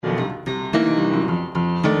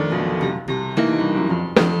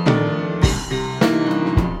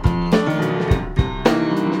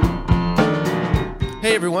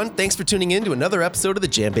everyone. Thanks for tuning in to another episode of the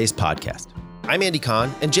Jambase Podcast. I'm Andy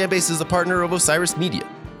Kahn, and Jambase is a partner of Osiris Media,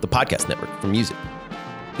 the podcast network for music.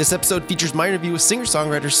 This episode features my interview with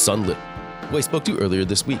singer-songwriter Sun Little, who I spoke to earlier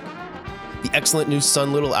this week. The excellent new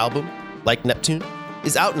Sun Little album, Like Neptune,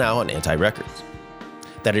 is out now on Anti Records.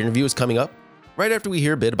 That interview is coming up right after we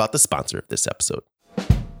hear a bit about the sponsor of this episode.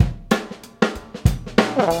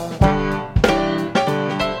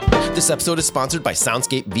 This episode is sponsored by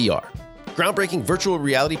Soundscape VR. Groundbreaking virtual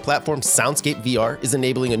reality platform Soundscape VR is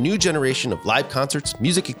enabling a new generation of live concerts,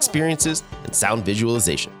 music experiences, and sound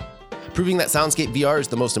visualization. Proving that Soundscape VR is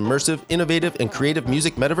the most immersive, innovative, and creative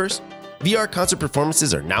music metaverse, VR concert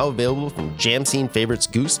performances are now available from jam scene favorites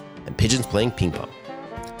Goose and Pigeons Playing Ping Pong.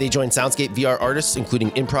 They join Soundscape VR artists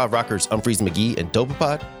including improv rockers Umphreys McGee and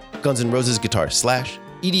Dopapod, Guns N' Roses guitarist Slash,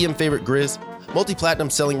 EDM favorite Grizz, multi-platinum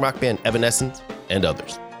selling rock band Evanescence, and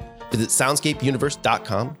others. Visit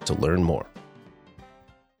soundscapeuniverse.com to learn more.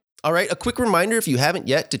 All right, a quick reminder if you haven't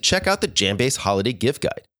yet to check out the Jambase Holiday Gift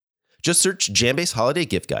Guide. Just search Jambase Holiday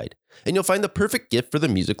Gift Guide, and you'll find the perfect gift for the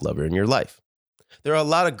music lover in your life. There are a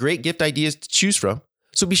lot of great gift ideas to choose from,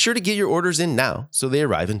 so be sure to get your orders in now so they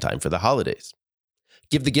arrive in time for the holidays.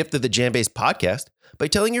 Give the gift of the Jambase Podcast by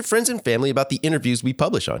telling your friends and family about the interviews we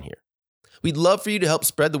publish on here. We'd love for you to help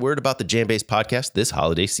spread the word about the Jambase Podcast this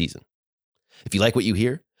holiday season. If you like what you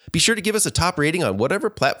hear, be sure to give us a top rating on whatever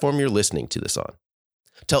platform you're listening to this on.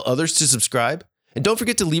 Tell others to subscribe, and don't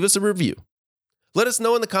forget to leave us a review. Let us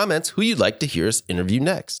know in the comments who you'd like to hear us interview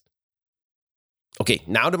next. Okay,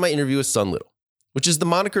 now to my interview with Sun Little, which is the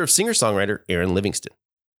moniker of singer-songwriter Aaron Livingston.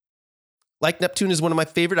 Like Neptune is one of my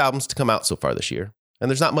favorite albums to come out so far this year, and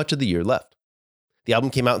there's not much of the year left. The album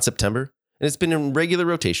came out in September, and it's been in regular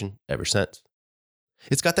rotation ever since.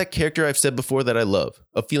 It's got that character I've said before that I love,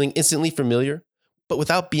 of feeling instantly familiar, but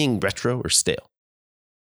without being retro or stale.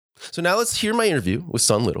 So now let's hear my interview with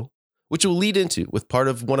Sun Little, which will lead into with part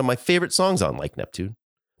of one of my favorite songs on Like Neptune,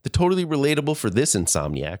 the totally relatable for this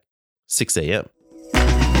insomniac, 6 a.m.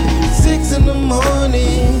 6 in the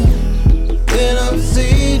morning, when I'm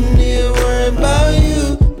sitting here worrying about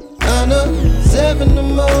you. I know 7 in the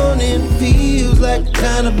morning feels like a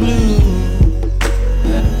kind of blue.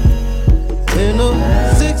 You know,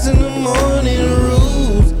 6 in the morning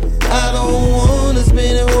rules. I don't wanna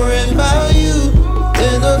spend it worrying about you.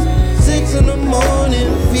 And those 6 in the morning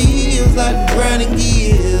feels like grinding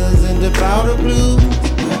gears into powder blue.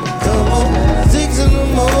 Come on, 6 in the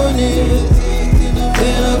morning,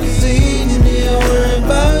 when I'm sitting here worrying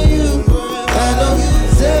about you. I know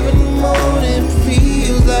 7 in the morning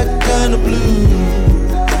feels like kind of blue.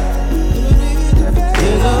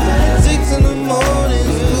 You know, 6 in the morning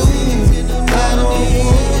blue. I don't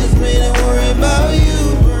wanna spend it worrying about you.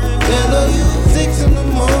 And those 6 in the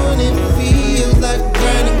morning feels like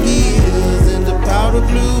grinding gears into powder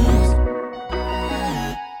blues.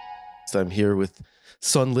 So I'm here with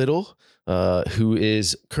Sun Little, who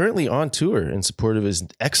is currently on tour in support of his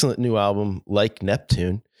excellent new album, Like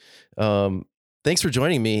Neptune. Thanks for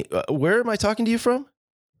joining me. Where am I talking to you from?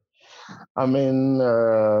 I'm in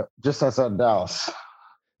just outside Dallas.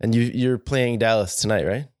 And you're playing Dallas tonight,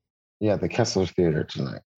 right? Yeah, the Kessler Theater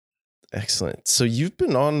tonight. Excellent. So you've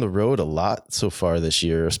been on the road a lot so far this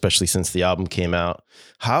year, especially since the album came out.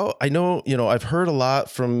 I know, I've heard a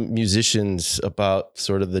lot from musicians about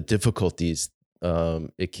sort of the difficulties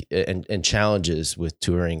and challenges with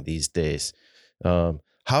touring these days. How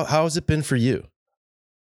has it been for you?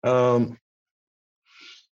 It's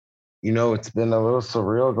been a little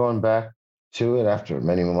surreal going back to it after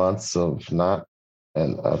many months of not,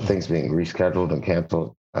 and things being rescheduled and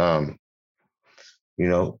canceled.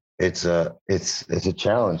 It's a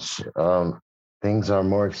challenge. Things are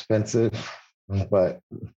more expensive, but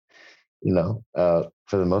for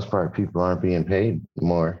the most part, people aren't being paid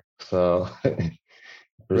more. So it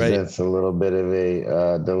presents a little bit of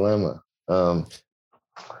a dilemma.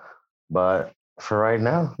 But for right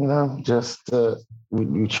now, just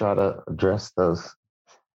we try to address those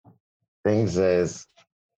things as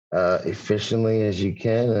efficiently as you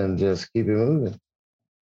can and just keep it moving.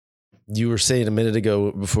 You were saying a minute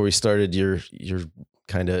ago before we started, you're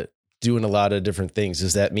kind of doing a lot of different things.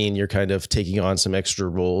 Does that mean you're kind of taking on some extra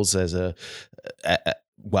roles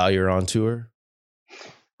while you're on tour?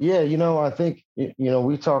 Yeah, I think,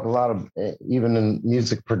 we talk a lot of, even in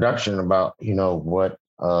music production, about, what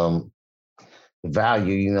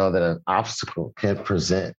value, that an obstacle can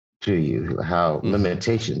present to you, how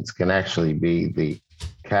limitations can actually be the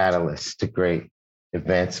catalyst to great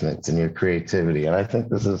advancements in your creativity. And I think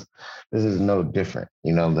this is no different,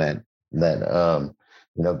 that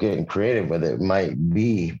getting creative with it might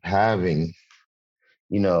be having,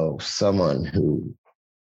 someone who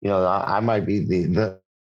I might be the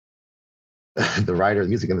the writer of the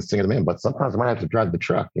music and the singer of the band, but sometimes I might have to drive the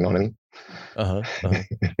truck. You know what I mean? Uh-huh. Uh-huh.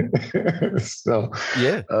 So,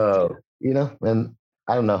 Yeah. and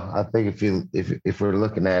I don't know. I think if we're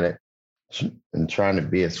looking at it and trying to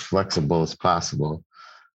be as flexible as possible,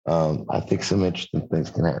 I think some interesting things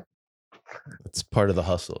can happen. It's part of the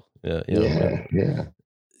hustle. Yeah. Yeah.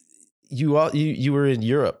 You were in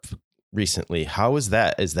Europe recently. How was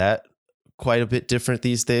that? Is that quite a bit different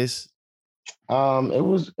these days? It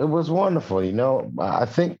was wonderful. I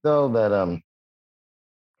think though that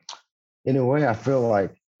in a way I feel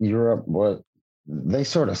like Europe was they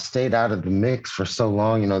sort of stayed out of the mix for so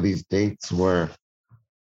long. These dates were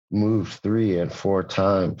moved 3 and 4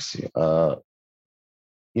 times.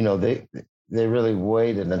 They really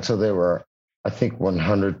waited until they were, I think,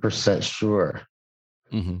 100% sure,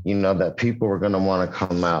 that people were going to want to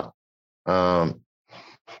come out.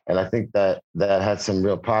 And I think that had some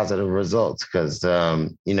real positive results because, you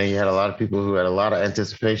had a lot of people who had a lot of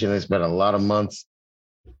anticipation. They spent a lot of months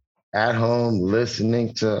at home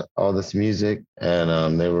listening to all this music,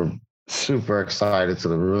 and they were super excited. So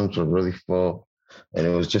the rooms were really full, and it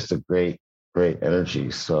was just a great, great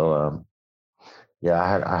energy. So,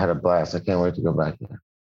 yeah, I had a blast. I can't wait to go back there.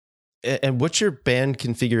 And what's your band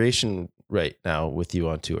configuration right now with you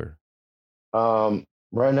on tour?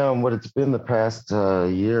 Right now, what it's been the past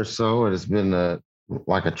year or so, it has been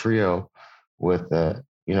like a trio with, I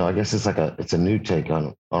guess it's a new take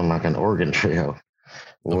on like an organ trio,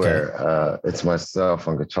 where it's myself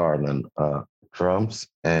on guitar and then drums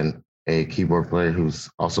and a keyboard player who's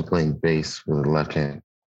also playing bass with the left hand.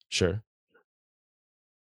 Sure.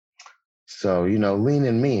 So, lean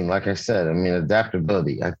and mean, like I said, I mean,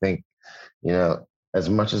 adaptability. I think, as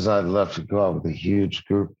much as I'd love to go out with a huge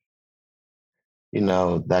group,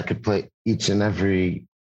 that could play each and every,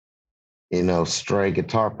 stray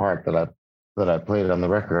guitar part that I played on the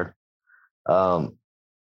record.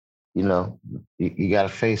 You got to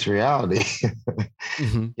face reality.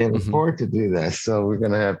 Can't afford to do that. So we're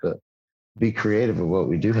going to have to be creative with what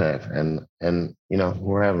we do have. And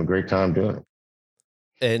we're having a great time doing it.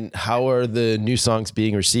 And how are the new songs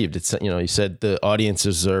being received? It's, you said the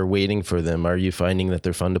audiences are waiting for them. Are you finding that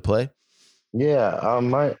they're fun to play? Yeah.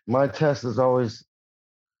 My test is always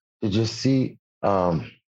to just see how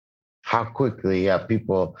quickly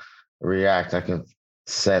people react. I can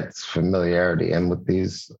sense familiarity. And with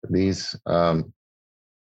these a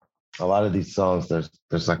lot of these songs, there's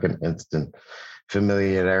like an instant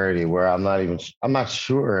familiarity where I'm not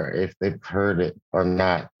sure if they've heard it or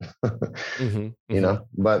not. But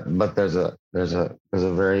there's a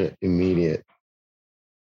very immediate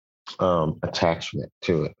attachment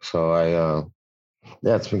to it. So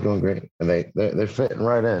it's been going great, and they're fitting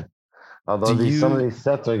right in. Although some of these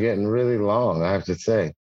sets are getting really long, I have to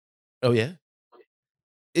say. Oh yeah.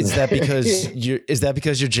 Is that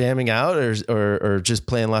because you're jamming out or just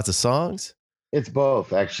playing lots of songs? It's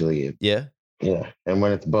both, actually. Yeah. Yeah, and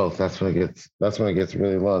when it's both, that's when it gets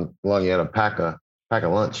really long. You got to pack a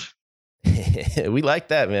lunch. We like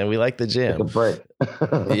that, man. We like the jam. Take a break.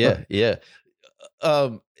 Yeah.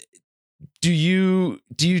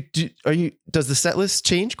 Does the set list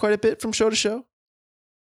change quite a bit from show to show?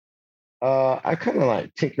 I kind of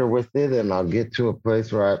like tinker with it, and I'll get to a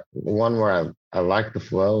place where I like the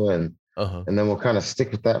flow, and then we'll kind of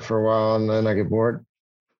stick with that for a while, and then I get bored.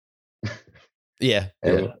 Yeah.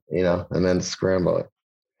 And then scramble it.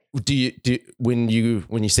 Do you when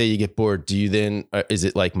you say you get bored, do you then is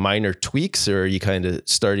it like minor tweaks, or are you kind of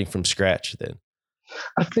starting from scratch then?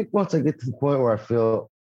 I think once I get to the point where I feel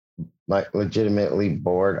like legitimately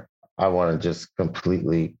bored, I want to just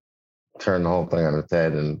completely turn the whole thing on its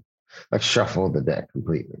head and like shuffle the deck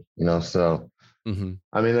completely. So I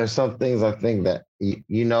mean, there's some things I think that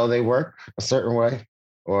they work a certain way,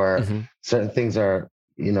 or certain things are.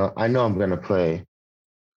 I know I'm going to play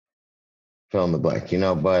fill in the blank,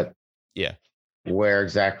 but yeah, where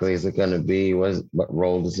exactly is it going to be? What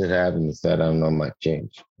role does it have in the set? I don't know, might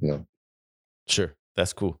change, Sure.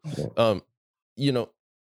 That's cool. Yeah.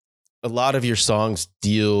 A lot of your songs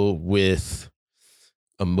deal with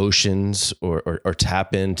emotions or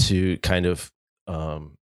tap into kind of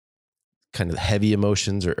heavy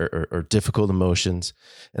emotions or difficult emotions.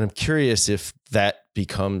 And I'm curious if that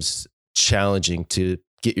becomes challenging to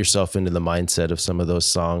get yourself into the mindset of some of those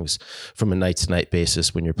songs from a night to night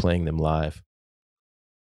basis when you're playing them live.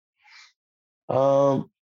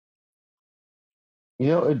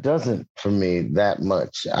 It doesn't for me that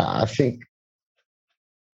much. I think,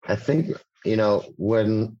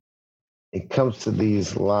 when it comes to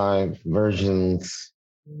these live versions,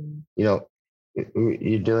 you're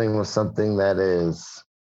dealing with something that is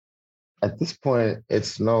at this point,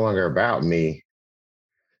 it's no longer about me,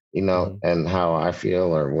 Mm-hmm. and how I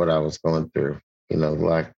feel or what I was going through.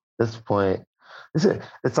 Like this point,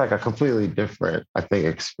 it's like a completely different, I think,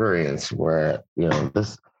 experience where,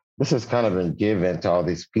 this has kind of been given to all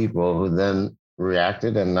these people who then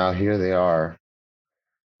reacted, and now here they are,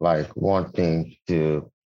 like wanting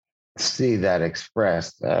to see that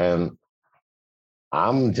expressed. And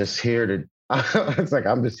I'm just here to, it's like,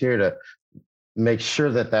 I'm just here to make sure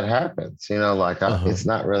that that happens. Like Uh-huh. it's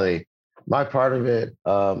not really my part of it.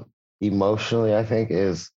 Emotionally, I think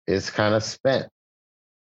is kind of spent,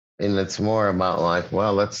 and it's more about like,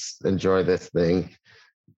 well, let's enjoy this thing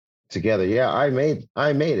together. Yeah, I made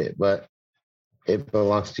it, but it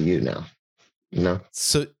belongs to you now. You know?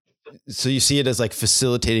 So you see it as like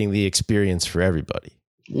facilitating the experience for everybody.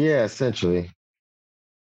 Yeah, essentially.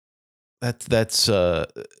 That's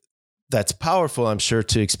powerful, I'm sure,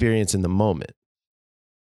 to experience in the moment.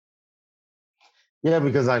 Yeah,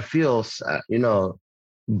 because I feel,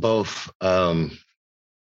 both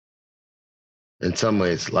in some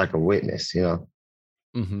ways like a witness.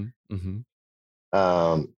 Mm-hmm. Mm-hmm.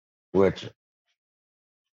 Um, which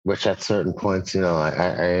at certain points,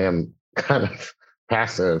 I am kind of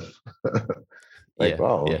passive. Like, Yeah.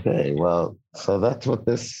 oh, Yeah. okay, well, so that's what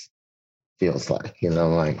this feels like.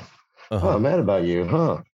 Like, oh, Uh-huh. I'm mad about you,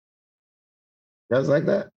 huh? Guys like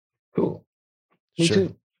that? Cool. Me Sure.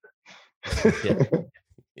 too. Yeah.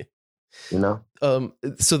 Yeah. you know?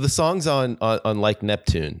 So the songs on Like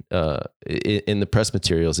Neptune, in the press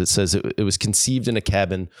materials, it says it was conceived in a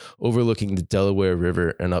cabin overlooking the Delaware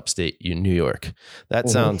River in upstate New York. That Mhm.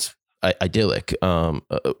 sounds idyllic.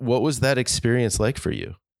 What was that experience like for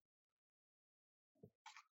you?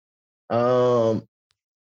 Um,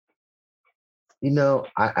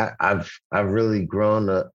 I've really grown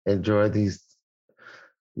to enjoy these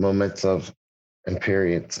moments of and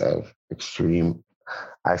periods of extreme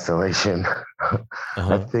isolation. I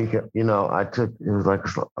Uh-huh. think, I took it was like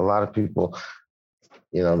a lot of people,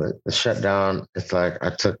 the shutdown. It's like I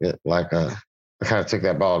took it like I kind of took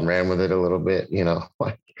that ball and ran with it a little bit,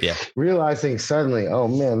 like Yeah. realizing suddenly, oh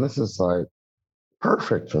man, this is like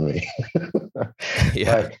perfect for me.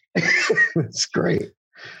 Yeah. Like it's great.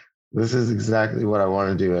 This is exactly what I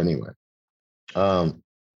want to do anyway. Um,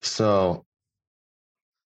 so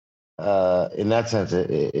in that sense,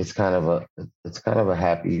 it's kind of a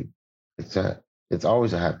happy, it's a it's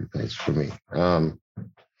always a happy place for me.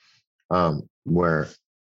 Where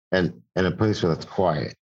and a place where it's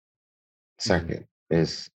quiet. Mm-hmm. Second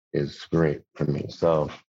is great for me. So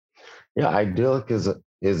yeah, idyllic is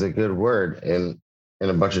a good word in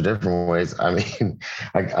a bunch of different ways. I mean,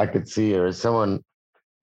 I could see it, or someone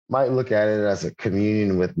might look at it as a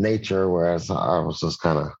communion with nature, whereas I was just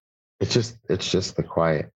kind of, it's just the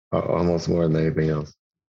quiet, almost more than anything else.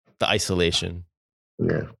 The isolation.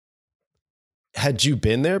 Yeah. Had you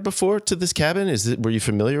been there before to this cabin? Were you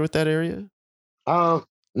familiar with that area? Um,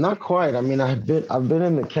 Not quite. I mean, I've been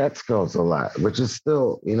in the Catskills a lot, which is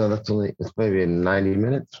still, it's maybe 90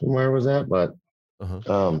 minutes from where I was at, but Uh-huh.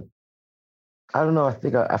 um, I don't know. I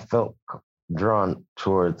think I felt drawn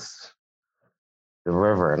towards the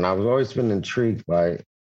river, and I've always been intrigued by,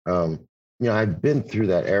 I've been through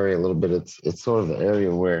that area a little bit. It's sort of the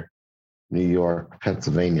area where New York,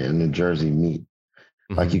 Pennsylvania, and New Jersey meet.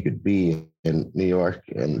 Like Mm-hmm. you could be in New York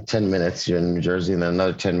in 10 minutes, you're in New Jersey, and then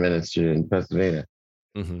another 10 minutes, you're in Pennsylvania.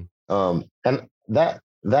 Mm-hmm. And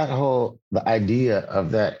that whole the idea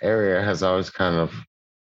of that area has always kind of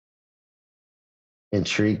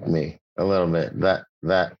intrigued me a little bit.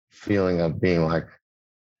 That feeling of being like,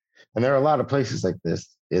 and there are a lot of places like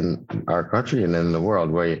this in our country and in the world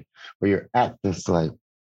where you're at this like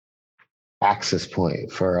access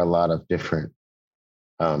point for a lot of different,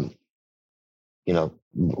 um, you know,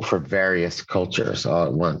 for various cultures all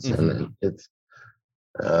at once, and Mm-hmm. it's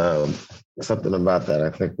um, something about that I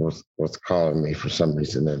think was calling me for some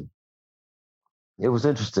reason, and it was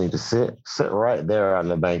interesting to sit right there on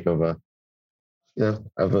the bank of a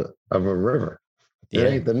river. It Yeah.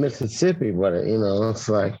 ain't the Mississippi, but it's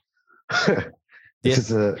like it's Yeah.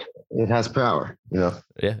 just it has power. Yeah.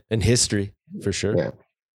 And history for sure. Yeah,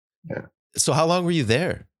 yeah. So how long were you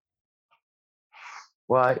there?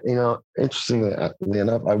 Well, interestingly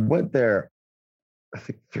enough, I went there I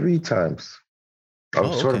think 3 times. I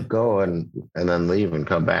would Oh, sort of okay. go and then leave and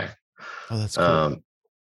come back. Oh, that's cool. Um,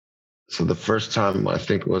 so the first time I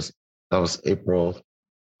think that was April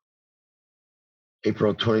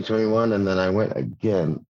 2021, and then I went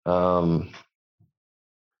again. I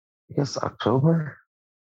guess October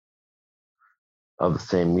of the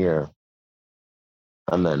same year,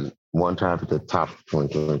 and then one time at the top of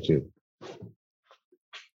 2022.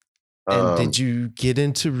 And did you get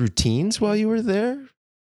into routines while you were there?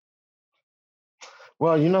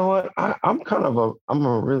 Well, you know what? I'm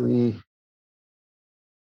a really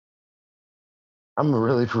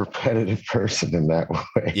repetitive person in that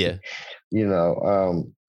way. Yeah. You know,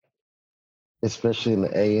 especially in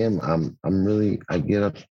the AM, I get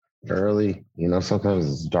up early. You know,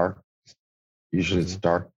 sometimes it's dark. Usually it's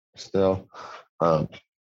dark still. Um,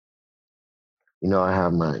 you know, I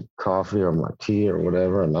have my coffee or my tea or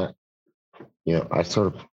whatever, and I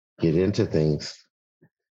sort of get into things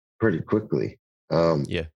pretty quickly.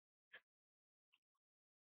 Yeah.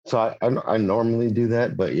 So I normally do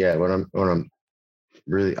that, but yeah, when I'm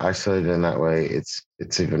really isolated in that way,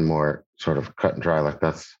 it's even more sort of cut and dry. Like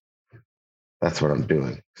that's what I'm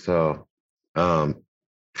doing. So yeah,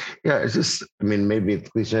 it's just, I mean, maybe it's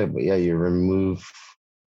cliche, but yeah, you remove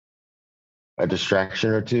a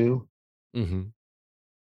distraction or two. Mm-hmm.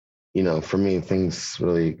 You know, for me, things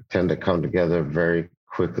really tend to come together very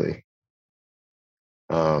quickly.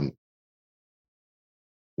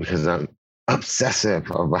 Because I'm obsessive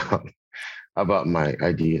about my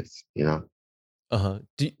ideas, you know. Uh-huh.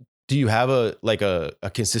 Do you have a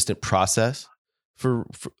consistent process for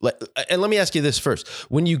like, and let me ask you this first.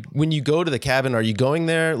 When you go to the cabin, are you going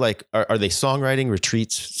there? Like, are they songwriting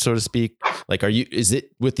retreats, so to speak? Like, is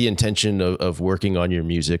it with the intention of working on your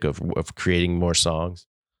music, of creating more songs?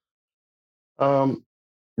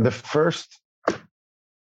 The first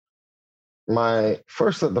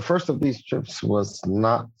the first of these trips was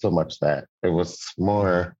not so much that. It was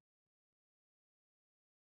more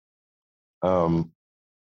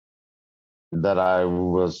that I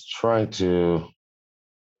was trying to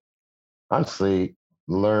honestly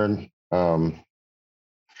learn. I've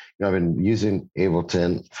been using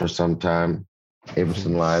Ableton for some time,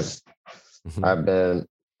 Ableton Live. Mm-hmm.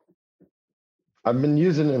 I've been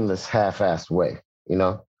using it in this half-assed way, you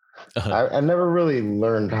know. Uh-huh. I never really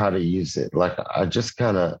learned how to use it. Like I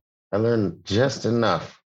learned just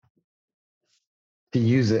enough to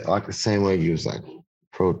use it like the same way you use like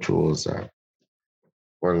Pro Tools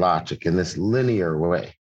or Logic in this linear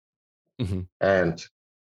way. Mm-hmm. And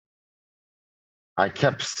I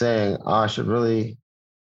kept saying, oh, I should really,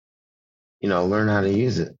 learn how to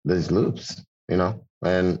use it, these loops,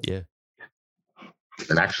 and Yeah.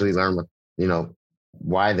 and actually learn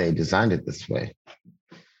why they designed it this way.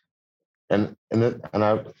 I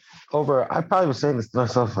probably was saying this to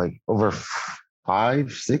myself like over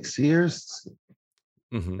 5-6 years.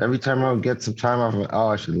 Mm-hmm. Every time I would get some time off,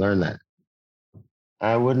 I should learn that.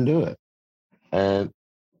 I wouldn't do it. And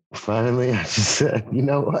finally I just said, you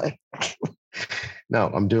know what? No,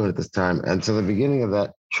 I'm doing it this time. And so the beginning of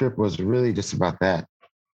that trip was really just about that.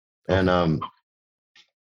 And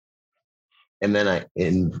and then I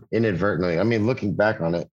inadvertently, I mean, looking back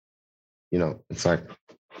on it, it's like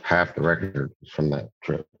half the record from that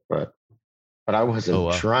trip. But I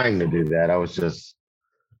wasn't trying to do that. I was just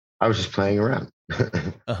playing around.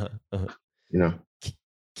 Uh-huh. Uh-huh.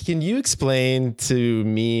 Can you explain to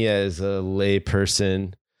me as a lay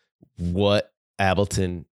person what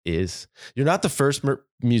Ableton is? You're not the first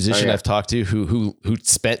musician I've talked to who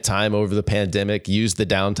spent time over the pandemic, used the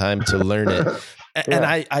downtime to learn it. And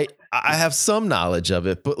I have some knowledge of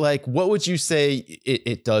it, but like, what would you say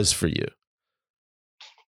it does for you?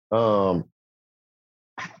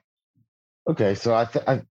 Okay, so I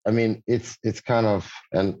mean, it's kind of,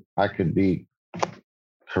 and I could be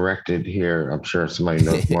corrected here. I'm sure somebody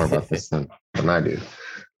knows more about this than I do.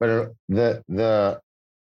 But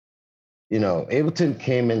Ableton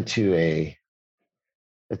came into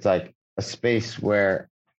it's like a space where,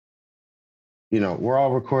 we're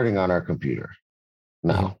all recording on our computer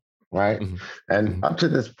now, right? Mm-hmm. And up to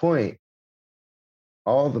this point,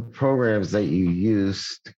 all the programs that you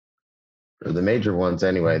used, or the major ones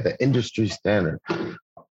anyway, the industry standard,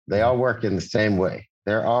 they all work in the same way.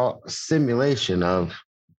 They're all a simulation of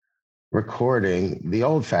recording the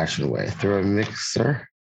old-fashioned way through a mixer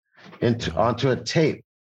onto a tape.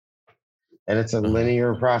 And it's a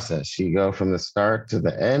linear process. You go from the start to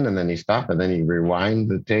the end, and then you stop, and then you rewind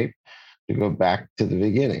the tape to go back to the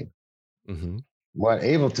beginning. Mm-hmm. What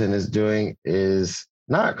Ableton is doing is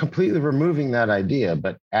not completely removing that idea,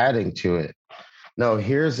 but adding to it. No,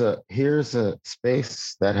 here's a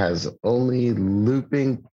space that has only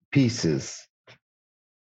looping pieces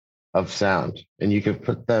of sound, and you can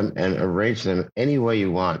put them and arrange them any way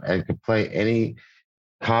you want, and can play any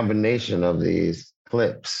combination of these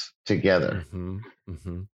clips together. Mm-hmm.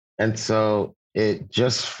 Mm-hmm. And so it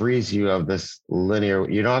just frees you of this linear.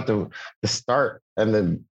 You don't have to. The start and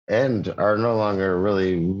the end are no longer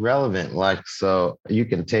really relevant. Like, so you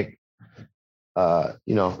can take,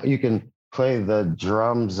 you can play the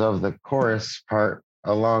drums of the chorus part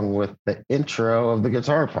along with the intro of the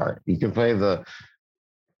guitar part. You can play the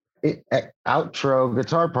outro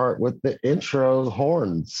guitar part with the intro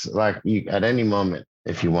horns, like you at any moment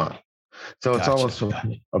if you want. So it's almost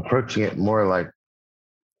approaching it more like,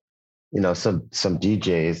 some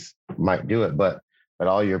DJs might do it, but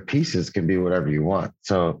all your pieces can be whatever you want.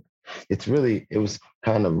 So it was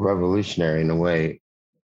kind of revolutionary in a way,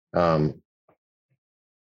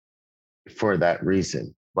 for that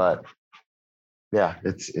reason. But yeah,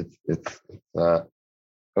 it's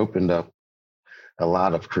opened up a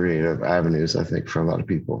lot of creative avenues, I think, for a lot of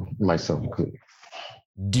people, myself included.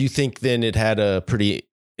 Do you think then it had a pretty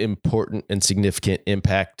important and significant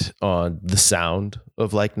impact on the sound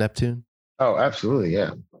of Like Neptune? Oh, absolutely.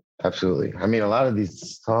 Yeah, absolutely. I mean, a lot of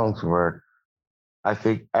these songs were, I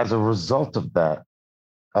think, as a result of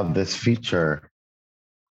this feature,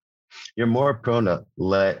 you're more prone to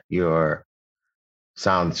let your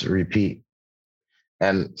sounds repeat.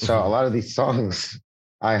 And so a lot of these songs,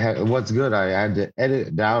 I had to edit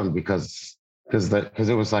it down because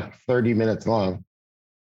it was like 30 minutes long.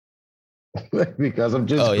 Because I'm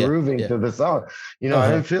just grooving to the song. I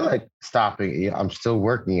didn't feel like stopping. I'm still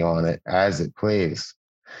working on it as it plays.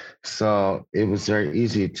 So it was very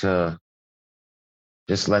easy to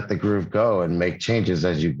just let the groove go and make changes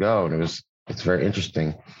as you go. And it's very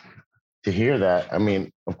interesting to hear that. I mean,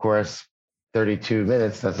 of course, 32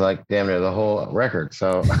 minutes, that's like damn near the whole record.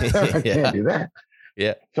 So I can't do that.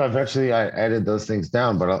 Yeah. So eventually I added those things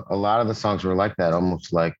down, but a lot of the songs were like that,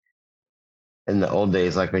 almost like in the old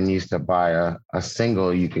days, like when you used to buy a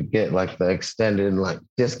single, you could get like the extended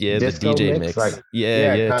disco the DJ mix. Like,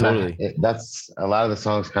 totally. That's a lot of the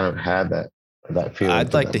songs kind of had that feeling.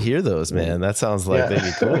 I'd like to hear those, man. That sounds like they'd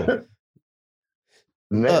be cool.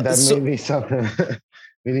 That may be something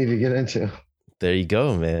we need to get into. There you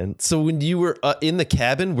go, man. So when you were in the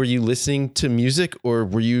cabin, were you listening to music or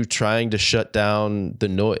were you trying to shut down the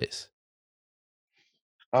noise?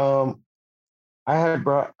 I had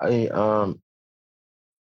brought a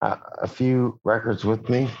few records with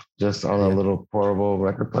me, just on a little portable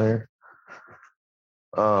record player.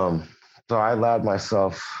 So I allowed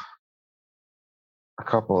myself a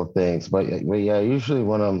couple of things, but yeah, usually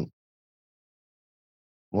when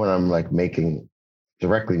I'm like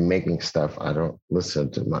directly making stuff, I don't listen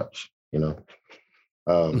to much,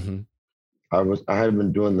 I had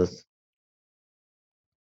been doing this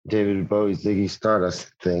David Bowie Ziggy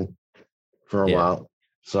Stardust thing for a while.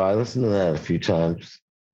 So I listened to that a few times.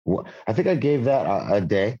 I think I gave that a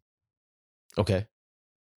day. Okay.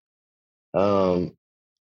 And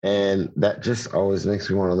that just always makes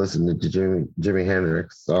me want to listen to Jimi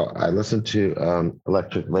Hendrix. So I listened to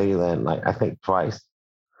Electric Ladyland, I think twice.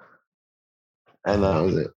 And that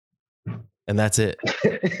was it. And that's it.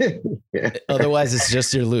 Otherwise, it's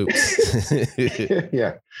just your loops.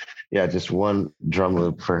 Yeah, just one drum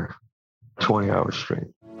loop for 20 hours straight.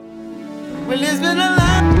 Well, it's been a lot.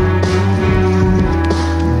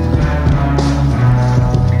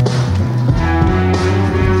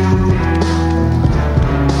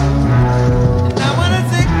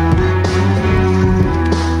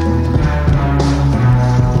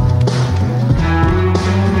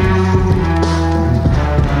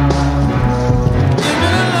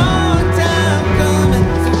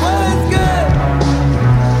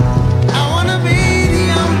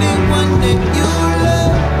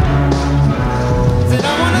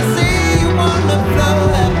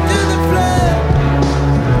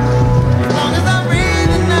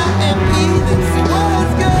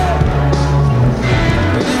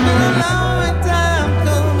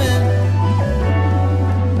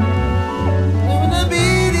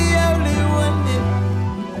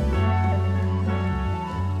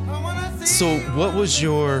 So what was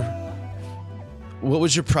your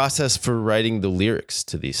process for writing the lyrics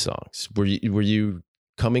to these songs? Were you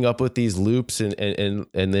coming up with these loops and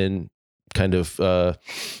then kind of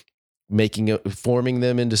forming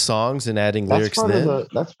them into songs and adding lyrics then?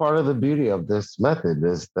 That's part of the beauty of this method,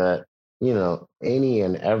 is that, any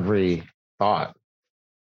and every thought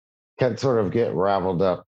can sort of get raveled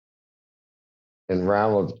up and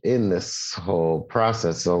raveled in this whole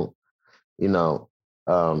process. So,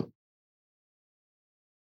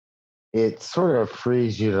 it sort of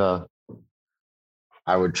frees you to,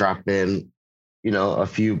 I would drop in, a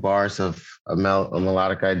few bars of a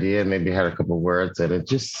melodic idea, maybe had a couple of words, and it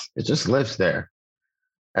just lives there.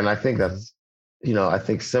 And I think that's, I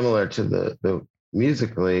think similar to the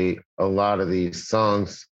musically, a lot of these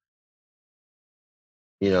songs,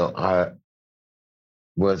 I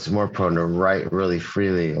was more prone to write really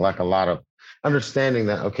freely, like a lot of understanding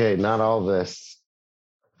that, okay, not all this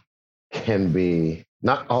can be,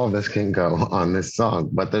 not all of this can go on this song,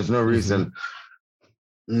 but there's no reason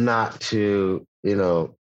not to,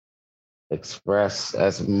 express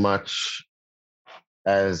as much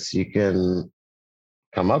as you can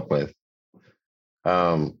come up with.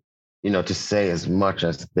 To say as much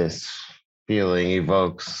as this feeling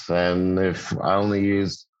evokes. And if I only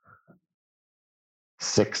use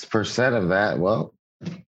 6% of that, well,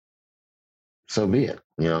 so be it,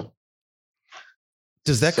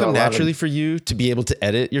 Does that come naturally for you to be able to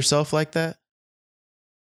edit yourself like that?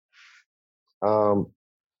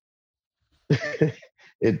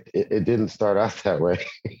 It didn't start out that way.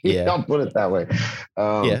 Yeah. Don't put it that way.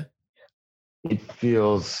 Yeah. It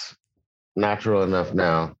feels natural enough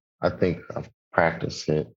now. I think I've practiced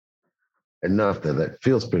it enough that it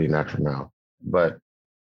feels pretty natural now. But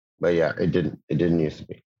yeah, it didn't used to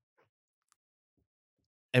be.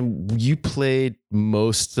 And you played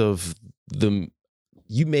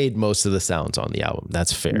you made most of the sounds on the album.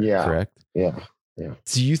 That's fair, correct? Yeah.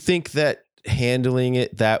 Do you think that handling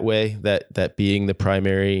it that way, that being the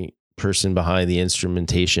primary person behind the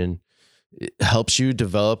instrumentation, helps you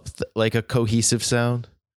develop like a cohesive sound?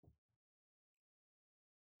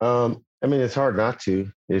 It's hard not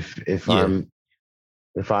to. If I'm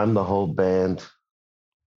the whole band,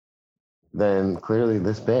 then clearly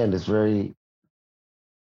this band is very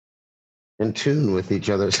in tune with each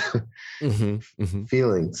other's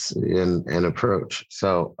feelings and approach.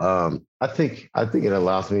 So I think it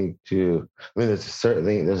allows me to. There's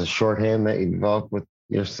a shorthand that you develop with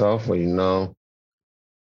yourself where you know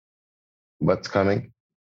what's coming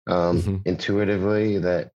intuitively,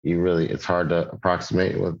 that it's hard to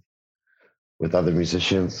approximate with other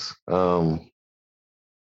musicians. But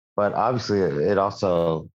obviously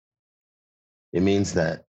it means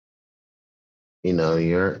that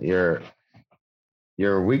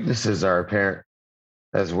your weaknesses are apparent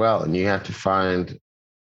as well, and you have to find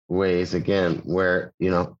ways again where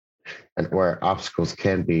obstacles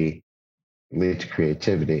can lead to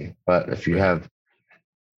creativity. But if you have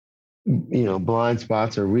blind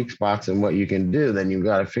spots or weak spots in what you can do, then you've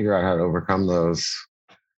got to figure out how to overcome those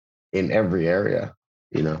in every area,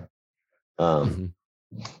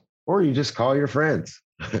 or you just call your friends.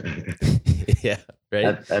 Yeah. Right.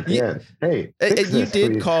 At the end. Hey, you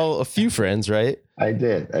did call a few friends, right? I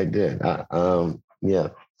did. Yeah.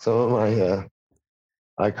 Some of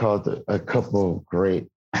I called a couple of great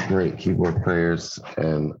keyboard players,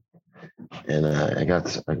 and I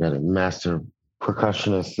got a master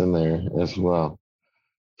percussionist in there as well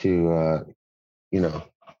to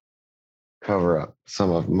cover up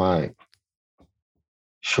some of my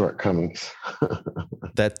shortcomings.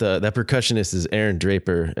 That percussionist is Aaron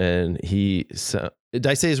Draper, and did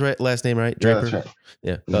I say his last name right? Draper? Yeah, that's right.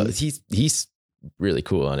 Yeah. Mm-hmm. He's really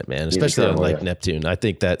cool on it, man. Especially on Neptune. I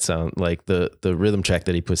think that sound like the rhythm track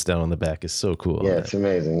that he puts down on the back is so cool. Yeah, it's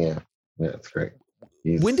amazing. Yeah, it's great.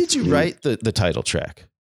 When did you write the title track?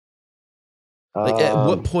 Like at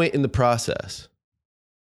what point in the process?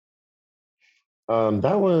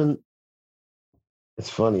 That one. It's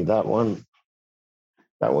funny. That one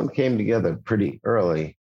came together pretty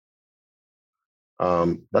early.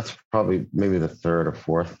 That's probably maybe the third or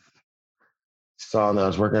fourth song that I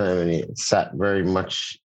was working on, and it sat very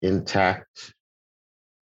much intact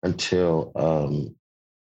until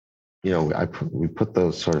we put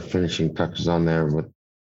those sort of finishing touches on there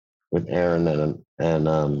with Aaron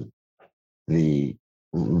and the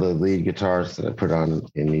lead guitars that I put on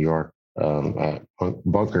in New York at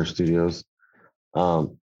Bunker Studios. But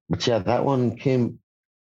yeah, that one came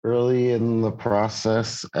early in the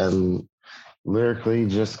process, and lyrically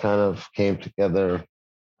just kind of came together,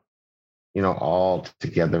 all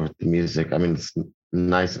together with the music. It's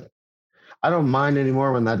nice. I don't mind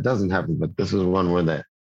anymore when that doesn't happen, but this was one where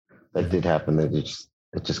that did happen. That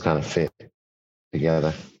it just kind of fit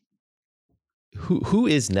together. Who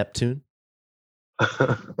is Neptune? The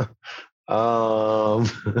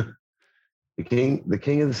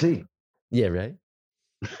king of the sea. Yeah, right.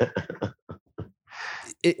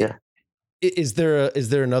 Is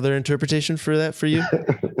there another interpretation for that for you?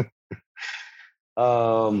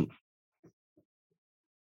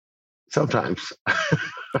 Sometimes.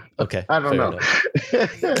 Okay. I don't know.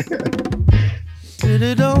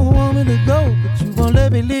 Really don't want me to go, but you won't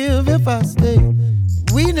let me live if I stay.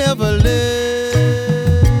 We never live.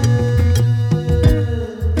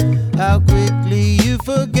 How quickly you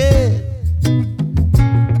forget.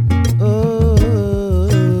 Oh,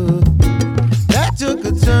 that took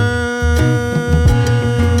a turn.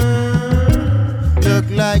 Look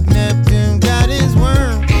like Neptune got his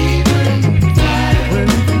worm.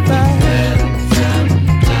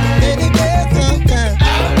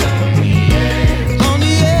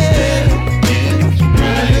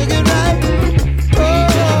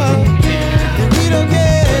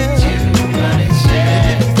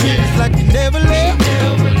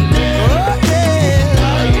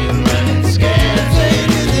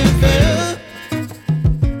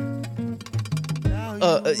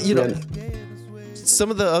 some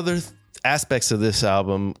of the other aspects of this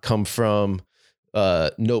album come from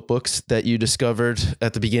notebooks that you discovered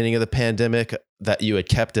at the beginning of the pandemic that you had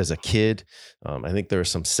kept as a kid. I think there were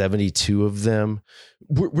some 72 of them.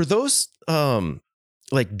 Were those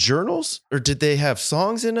like journals, or did they have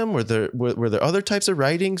songs in them? Were there other types of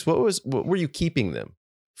writings? What were you keeping them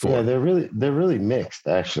for? Yeah, they're really mixed,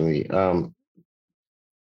 actually.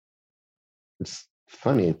 It's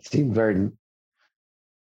funny. It seemed very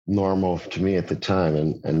normal to me at the time,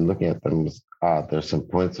 and looking at them was odd. There's some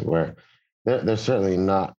points where they're certainly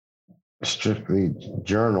not strictly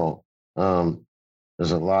journal.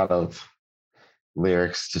 There's a lot of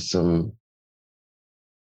lyrics to some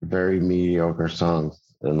very mediocre songs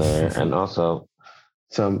in there, and also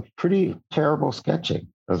some pretty terrible sketching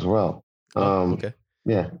as well. Okay.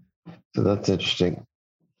 Yeah, so that's interesting.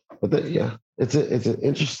 But yeah, it's an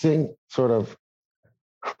interesting sort of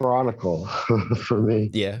chronicle for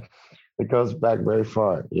me. Yeah. It goes back very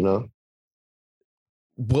far, you know.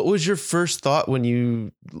 What was your first thought when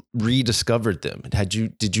you rediscovered them?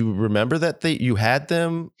 Did you remember that you had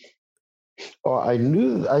them? Oh,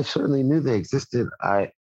 I certainly knew they existed.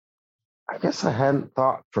 I guess I hadn't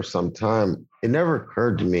thought for some time. It never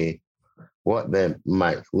occurred to me what they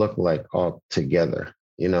might look like all together.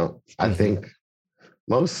 You know, I think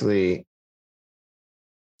mostly,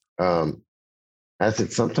 as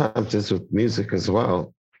it sometimes is with music as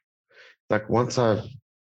well. Like once I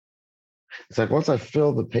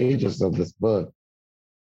fill the pages of this book,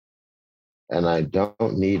 and I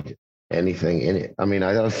don't need anything in it. I mean,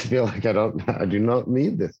 I don't feel like I do not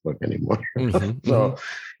need this book anymore. So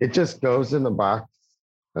it just goes in the box,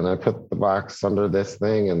 and I put the box under this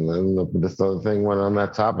thing, and then this other thing went on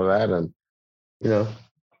that top of that, and you know,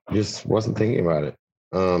 just wasn't thinking about it.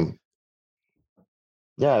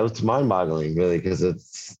 Yeah, it's mind-boggling, really, because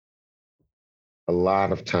it's a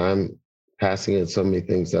lot of time passing and so many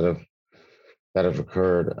things that have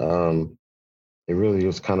occurred. It really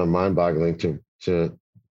was kind of mind-boggling to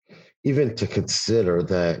even to consider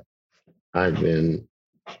that I've been,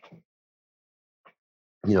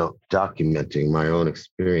 you know, documenting my own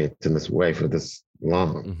experience in this way for this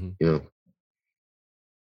long. You know,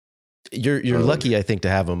 you're lucky, I think, to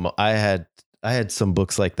have them. I had some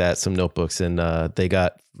books like that, some notebooks, and they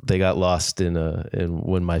got lost in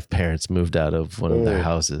when my parents moved out of one of their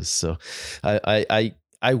houses. So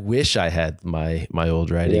I wish I had my old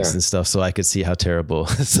writings and stuff, so I could see how terrible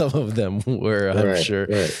some of them were. I'm sure.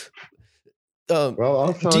 Right. Well,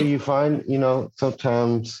 also you find, you know,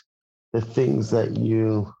 sometimes the things that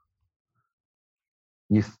you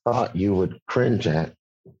thought you would cringe at,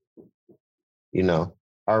 you know,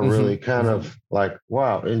 are really kind of like,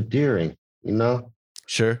 wow, endearing, you know?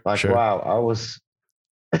 Sure. Like, wow, I was,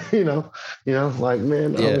 you know, like,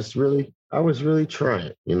 man, I was really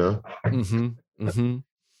trying, you know?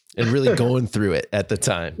 And really going through it at the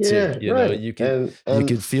time too. You know, you can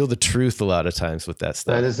feel the truth a lot of times with that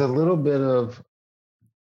stuff. And there's a little bit of,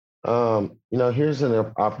 you know, here's an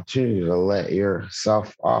opportunity to let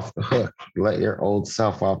yourself off the hook, let your old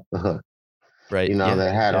self off the hook. Right. You know,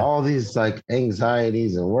 they had all these like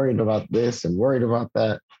anxieties and worried about this and worried about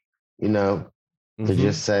that, you know, to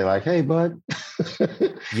just say like, hey, bud.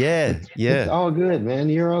 It's all good, man.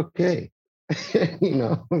 You're okay. You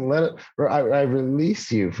know, let it, I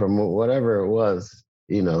release you from whatever it was,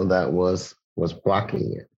 you know, that was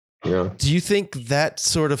blocking it, you know. Do you think that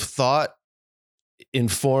sort of thought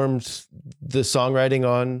informed the songwriting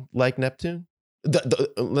on Like Neptune?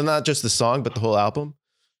 Not just the song, but the whole album?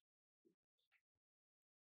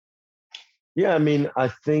 Yeah, I mean, I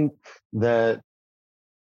think that,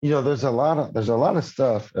 you know, there's a lot of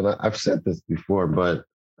stuff, and I've said this before, but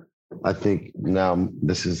I think now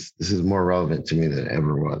this is more relevant to me than it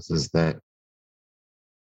ever was, is that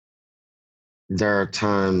there are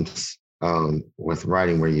times with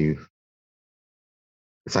writing where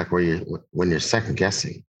it's like when you're second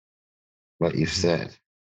guessing what you've said.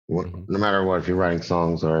 No matter what, if you're writing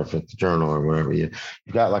songs or if it's a journal or whatever, you've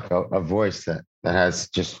got like a voice that has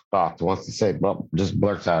just thoughts, wants to say, but just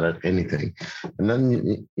blurts out at anything. And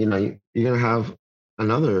then, you know, you're going to have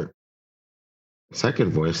another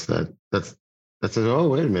second voice that says, oh,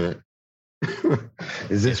 wait a minute.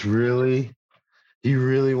 Is this really, do you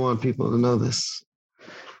really want people to know this?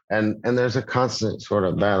 And there's a constant sort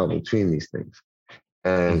of battle between these things.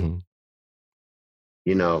 And,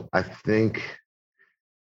 you know, I think,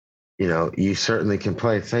 you know, you certainly can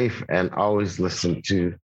play it safe and always listen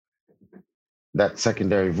to that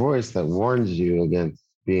secondary voice that warns you against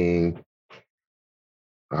being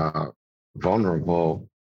vulnerable.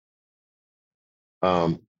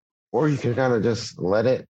 Or you can kind of just let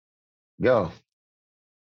it go.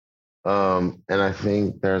 And I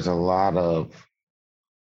think there's a lot of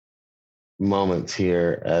moments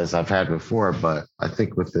here as I've had before, but I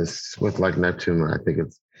think with like Neptune, I think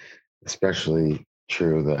it's especially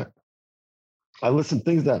true that I listen to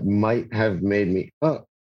things that might have made me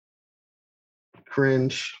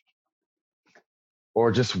cringe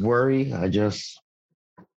or just worry. I just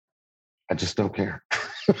don't care.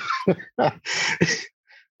 I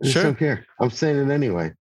just don't care. I'm saying it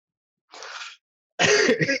anyway.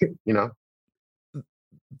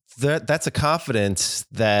 That's a confidence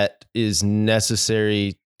that is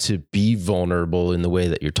necessary to be vulnerable in the way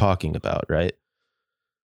that you're talking about, right?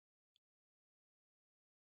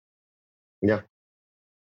 Yeah,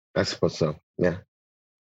 I suppose so. Yeah.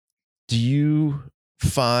 Do you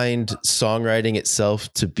find songwriting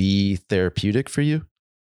itself to be therapeutic for you?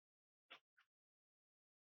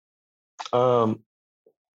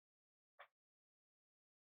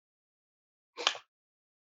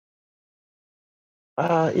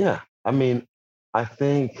 Yeah. I mean, I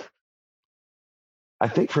think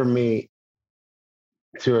for me,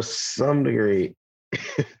 to some degree,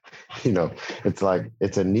 it's like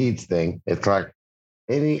it's a needs thing. It's like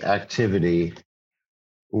any activity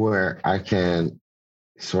where I can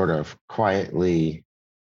sort of quietly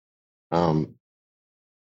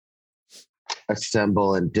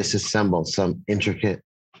assemble and disassemble some intricate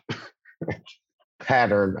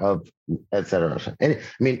pattern of etc.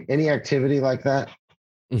 Any activity like that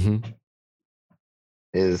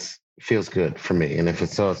feels good for me. And if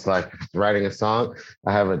it's like writing a song,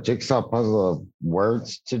 I have a jigsaw puzzle of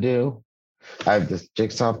words to do. I have this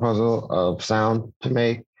jigsaw puzzle of sound to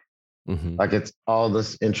make. Like it's all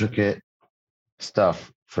this intricate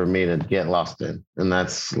stuff for me to get lost in. And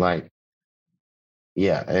that's like,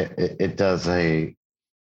 yeah, it does a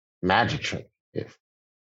magic trick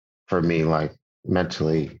for me, like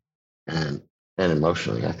mentally and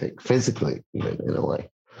emotionally, I think, physically, even in a way.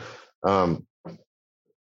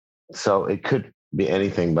 So it could be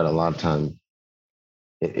anything, but a lot of times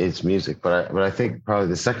it's music. But I think probably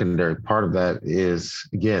the secondary part of that is,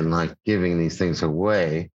 again, like giving these things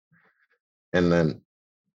away and then,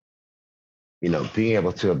 being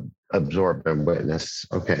able to absorb and witness,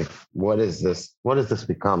 okay, what is this? What does this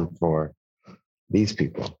become for these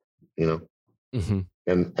people? And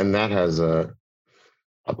that has a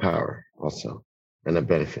power also and a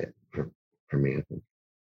benefit for me, I think.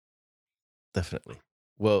 Definitely.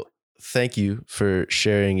 Well, thank you for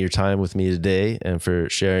sharing your time with me today and for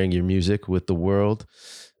sharing your music with the world.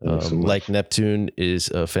 Like Neptune is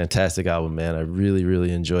a fantastic album, man. I really,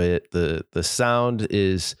 really enjoy it. The sound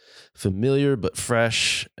is familiar but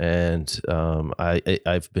fresh, and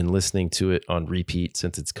I've been listening to it on repeat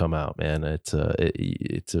since it's come out, man. It's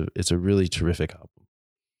a really terrific album.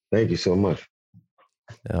 Thank you so much.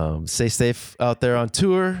 Stay safe out there on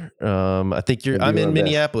tour. I think I'm in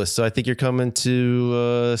Minneapolis, so I think you're coming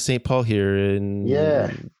to St. Paul here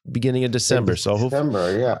in beginning of December. So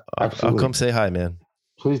hopefully, I'll come say hi, man.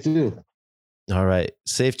 Please do. All right.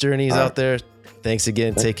 Safe journeys out there. Thanks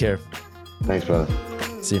again. Take care. Thanks, brother.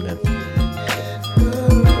 See you, man.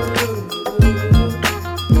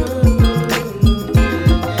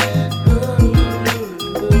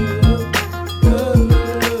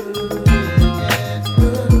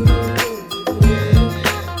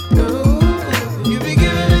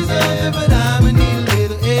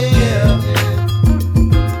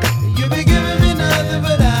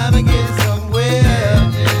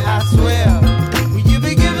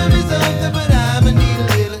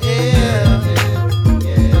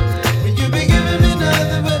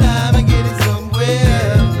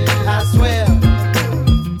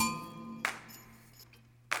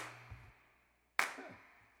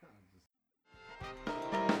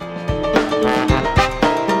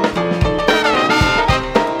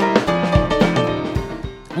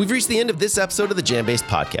 We've reached the end of this episode of the Jam-Based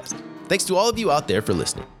Podcast. Thanks to all of you out there for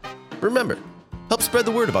listening. Remember, help spread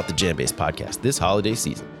the word about the Jam-Based Podcast this holiday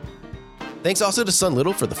season. Thanks also to Sun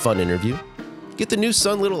Little for the fun interview. Get the new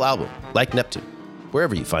Sun Little album, Like Neptune,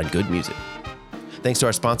 wherever you find good music. Thanks to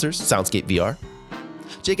our sponsors, Soundscape VR.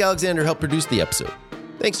 Jake Alexander helped produce the episode.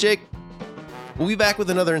 Thanks, Jake. We'll be back with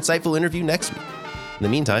another insightful interview next week. In the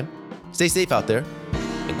meantime, stay safe out there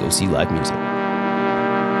and go see live music.